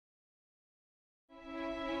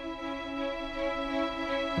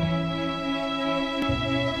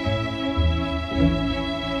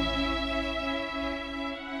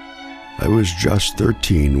was just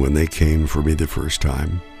 13 when they came for me the first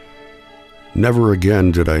time. Never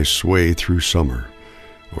again did I sway through summer,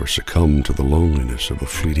 or succumb to the loneliness of a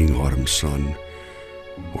fleeting autumn sun,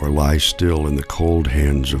 or lie still in the cold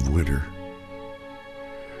hands of winter.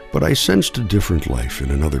 But I sensed a different life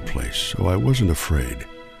in another place, so I wasn't afraid.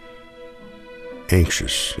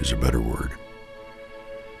 Anxious is a better word.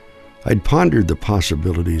 I'd pondered the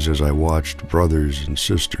possibilities as I watched brothers and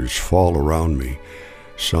sisters fall around me,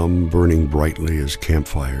 some burning brightly as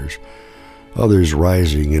campfires, others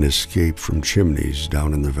rising in escape from chimneys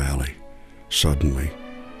down in the valley, suddenly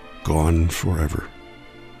gone forever.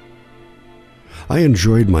 I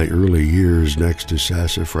enjoyed my early years next to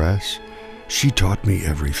Sasaphras. She taught me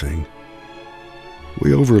everything.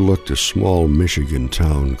 We overlooked a small Michigan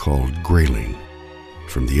town called Grayling.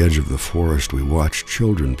 From the edge of the forest, we watched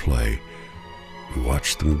children play. We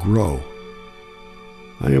watched them grow.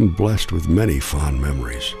 I am blessed with many fond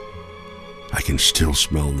memories. I can still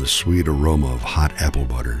smell the sweet aroma of hot apple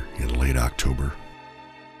butter in late October.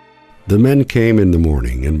 The men came in the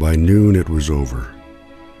morning, and by noon it was over.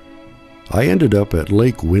 I ended up at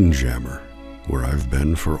Lake Windjammer, where I've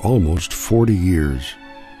been for almost 40 years.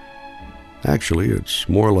 Actually, it's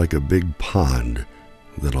more like a big pond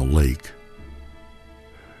than a lake.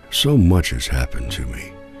 So much has happened to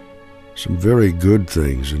me. Some very good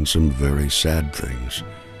things and some very sad things.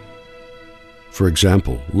 For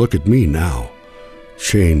example, look at me now,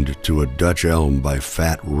 chained to a Dutch elm by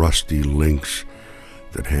fat, rusty links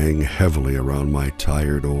that hang heavily around my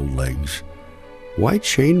tired old legs. Why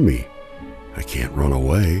chain me? I can't run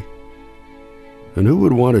away. And who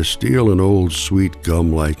would want to steal an old sweet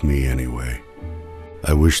gum like me anyway?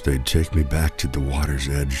 I wish they'd take me back to the water's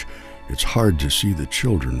edge. It's hard to see the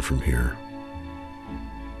children from here.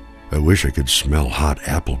 I wish I could smell hot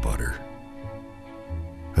apple butter.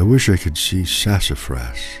 I wish I could see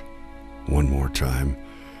Sassafras one more time.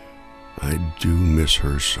 I do miss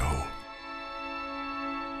her so.